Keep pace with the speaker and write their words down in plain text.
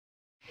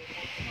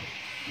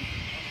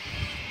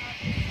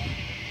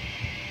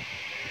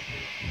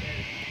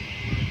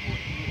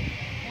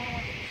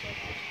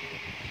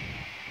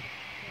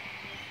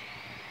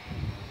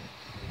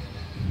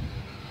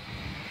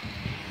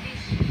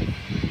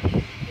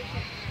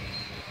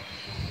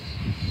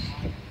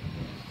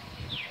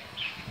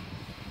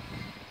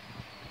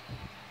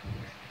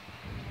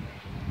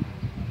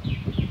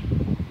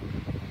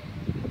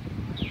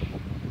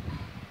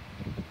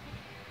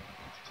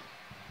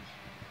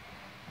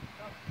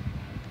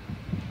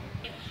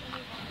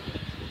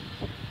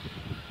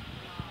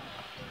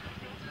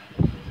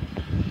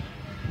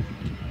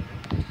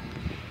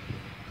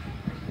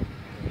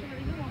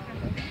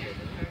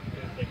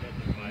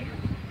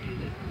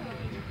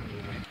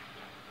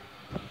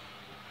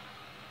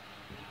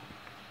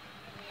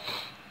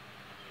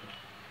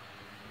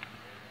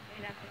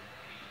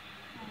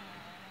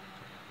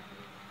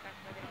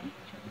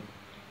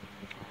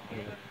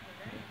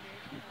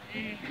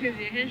All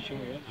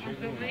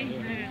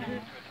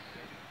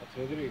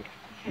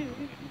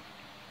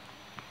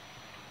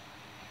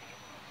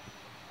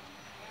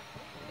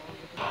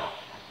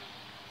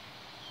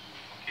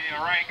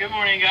right. Good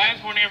morning, guys.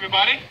 Morning,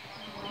 everybody.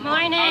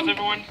 Morning. How's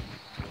everyone?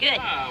 Good.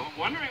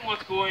 Wondering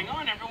what's going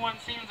on. Everyone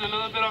seems a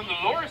little bit on the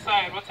lower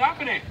side. What's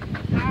happening?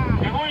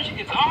 Everyone,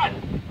 it's odd.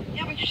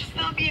 Yeah, but you should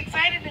still be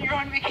excited that you're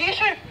on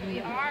vacation. We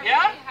are.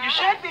 Yeah, you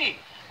should be.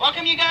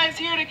 Welcome you guys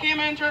here to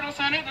Cayman Turtle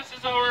Center. This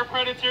is our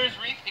Predators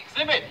Reef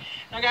exhibit.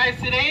 Now guys,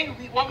 today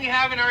what we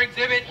have in our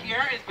exhibit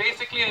here is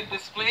basically a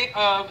display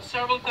of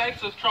several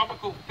types of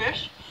tropical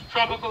fish,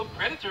 tropical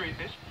predatory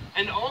fish,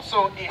 and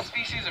also a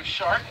species of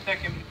shark that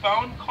can be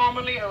found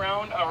commonly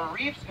around our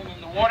reefs and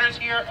in the waters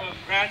here of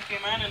Grand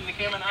Cayman and the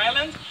Cayman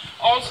Islands,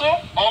 also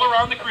all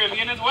around the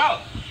Caribbean as well.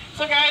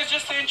 So guys,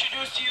 just to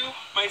introduce to you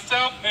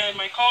myself and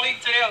my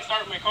colleague today, I'll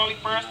start with my colleague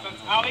first.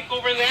 That's Alec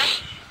over there.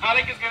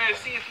 Alec is going to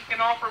see if he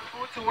can offer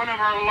food to one of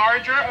our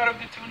larger out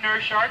of the two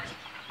nurse sharks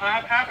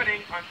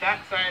happening on that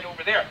side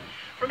over there.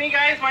 For me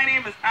guys, my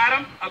name is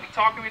Adam. I'll be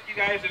talking with you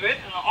guys a bit,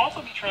 and I'll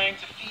also be trying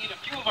to feed a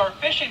few of our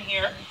fish in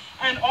here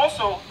and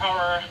also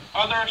our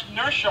other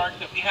nurse shark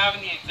that we have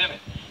in the exhibit.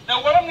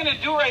 Now what I'm going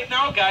to do right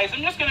now guys,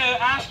 I'm just going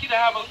to ask you to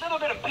have a little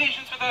bit of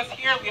patience with us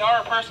here. We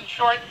are a person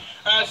short,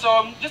 so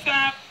I'm just going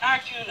to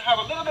ask you to have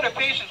a little bit of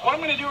patience. What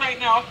I'm going to do right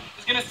now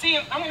is I'm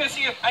going to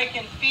see if I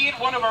can feed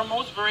one of our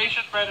most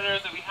voracious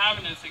predators that we have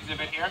in this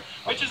exhibit here,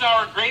 which is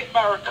our great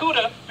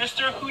Barracuda,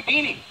 Mr.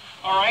 Houdini.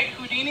 Alright,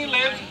 Houdini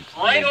lives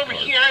right over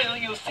here.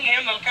 You'll see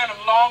him, the kind of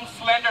long,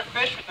 slender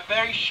fish with a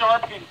very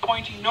sharp and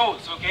pointy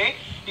nose, okay?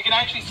 You can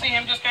actually see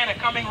him just kind of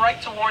coming right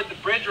toward the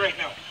bridge right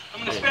now. I'm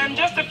going to spend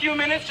just a few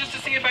minutes just to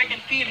see if I can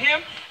feed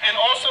him and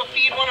also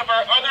feed one of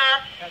our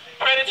other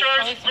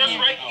predators just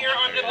right here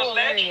under the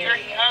ledge here.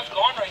 He has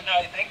gone right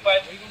now, I think,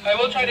 but I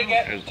will try to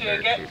get to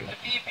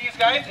feed these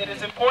guys. It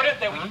is important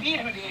that we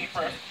feed Houdini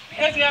first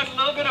because he has a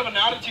little bit of an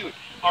attitude.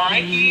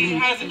 Alright, he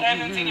has a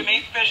tendency to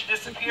make fish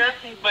disappear,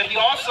 but he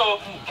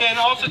can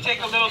also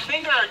take a little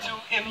finger or two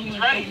if he's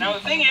ready. Now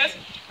the thing is,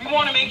 we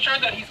want to make sure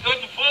that he's good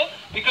and full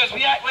because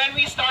when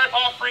we start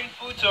offering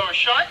food to our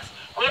sharks,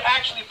 we're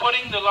actually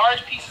putting the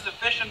large pieces of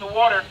fish in the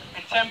water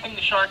and tempting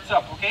the sharks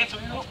up, okay? So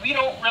we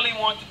don't really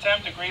want to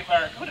tempt a great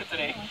barracuda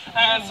today.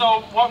 And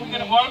so what I'm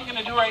going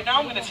to do right now,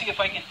 I'm going to see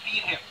if I can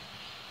feed him.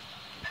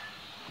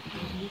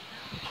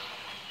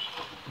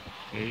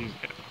 There you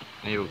go.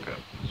 There you go.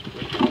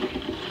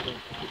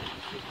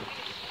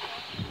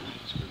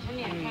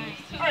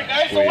 Alright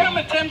guys, so what I'm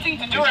attempting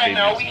to do right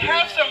now, we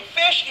have some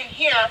fish in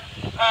here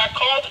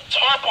called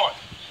tarpon,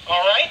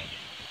 alright?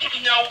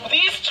 Now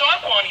these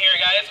tarpon here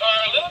guys are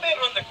a little bit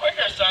on the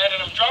quicker side,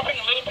 and I'm dropping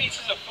little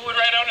pieces of food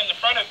right out in the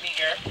front of me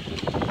here,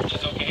 which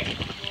is okay.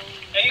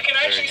 Now you can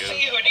actually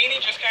see Houdini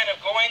just kind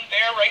of going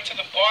there right to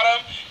the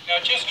bottom,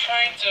 now just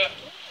trying to,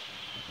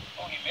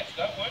 oh he missed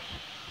that one.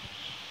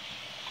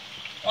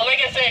 Well,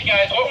 like I said,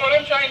 guys, what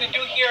I'm trying to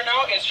do here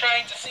now is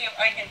trying to see if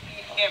I can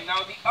feed him.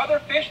 Now, the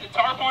other fish, the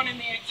tarpon in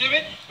the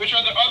exhibit, which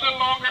are the other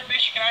longer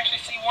fish, you can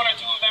actually see one or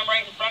two of them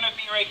right in front of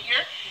me right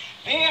here.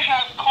 They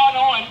have caught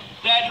on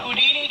that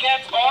Houdini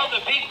gets all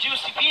the big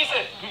juicy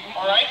pieces.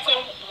 All right,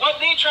 so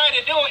what they try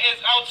to do is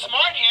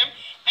outsmart him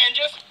and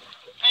just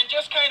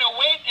kind of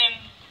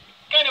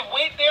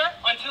wait there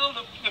until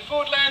the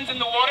food lands in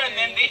the water, and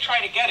then they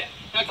try to get it.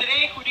 Now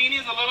today, Houdini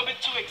is a little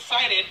bit too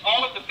excited.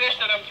 All of the fish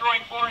that I'm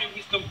throwing for him,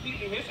 he's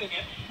completely missing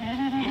it.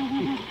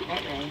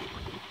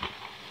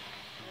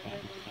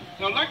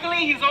 Now luckily,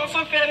 he's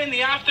also fed in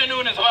the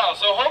afternoon as well.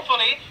 So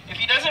hopefully, if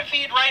he doesn't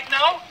feed right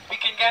now, we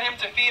can get him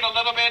to feed a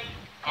little bit.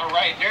 All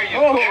right, there you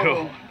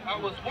go. That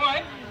was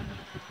one.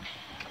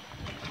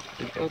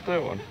 Got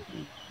that one.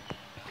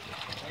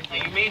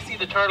 Now you may see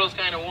the turtles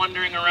kind of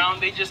wandering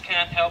around. They just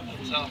can't help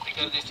themselves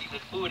because they see the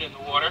food in the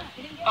water.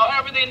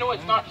 However, they know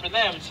it's not for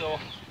them, so.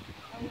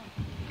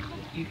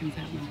 You can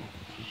tell them.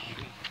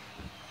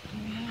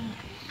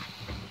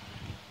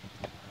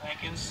 I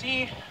can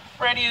see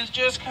Freddy is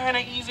just kind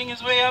of easing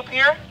his way up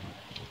here.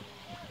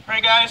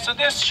 Alright guys, so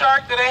this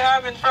shark that I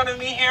have in front of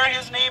me here,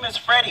 his name is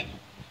Freddy.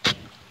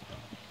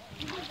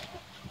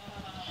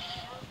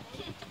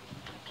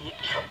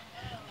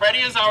 Freddy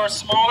is our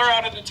smaller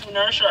out of the two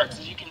nurse sharks.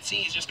 As you can see,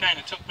 he's just kind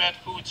of took that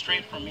food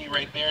straight from me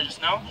right there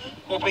just now,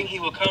 hoping he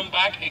will come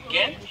back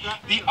again.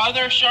 The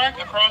other shark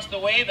across the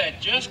way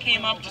that just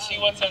came up to see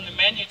what's on the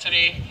menu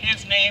today,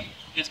 his name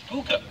is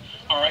Buka.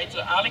 Alright,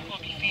 so Alec will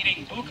be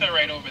feeding Buka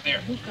right over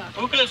there.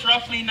 Buka is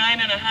roughly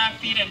 9.5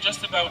 feet and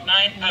just about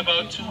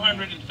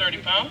 230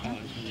 pounds.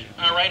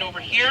 Right over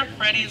here,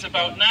 Freddy is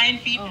about 9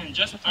 feet and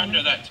just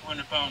under that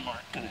 200-pound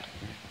mark.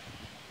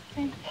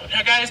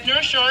 Now guys,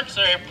 nurse sharks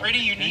are a pretty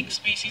unique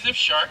species of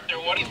shark. They're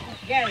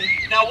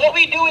Now what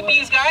we do with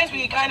these guys,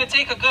 we kind of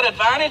take a good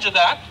advantage of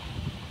that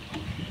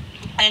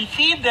and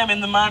feed them in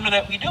the manner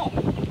that we do.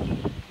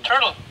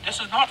 Turtle, this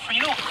is not for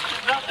you.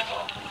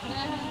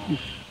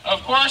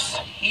 Of course,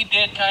 he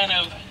did kind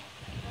of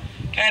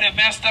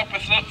messed up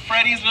with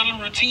Freddy's little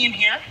routine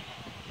here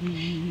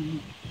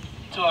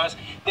to us,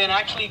 then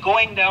actually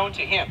going down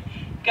to him.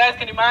 guys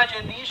can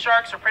imagine, these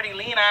sharks are pretty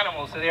lean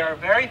animals, so they are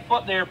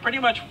they're pretty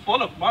much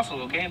full of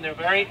muscle, okay? And they're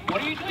very,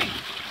 what are you doing?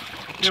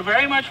 They're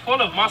very much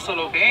full of muscle,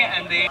 okay?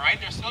 And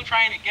they're still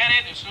trying to get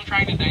it, they're still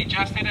trying to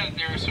digest it as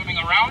they're swimming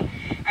around.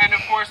 And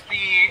of course,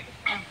 the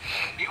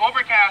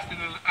overcast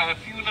and a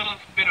few little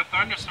bit of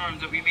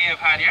thunderstorms that we may have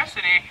had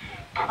yesterday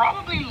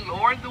probably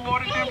lowered the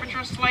water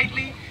temperature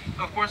slightly.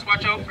 Of course,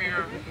 watch out for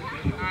your,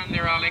 and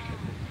they're all like,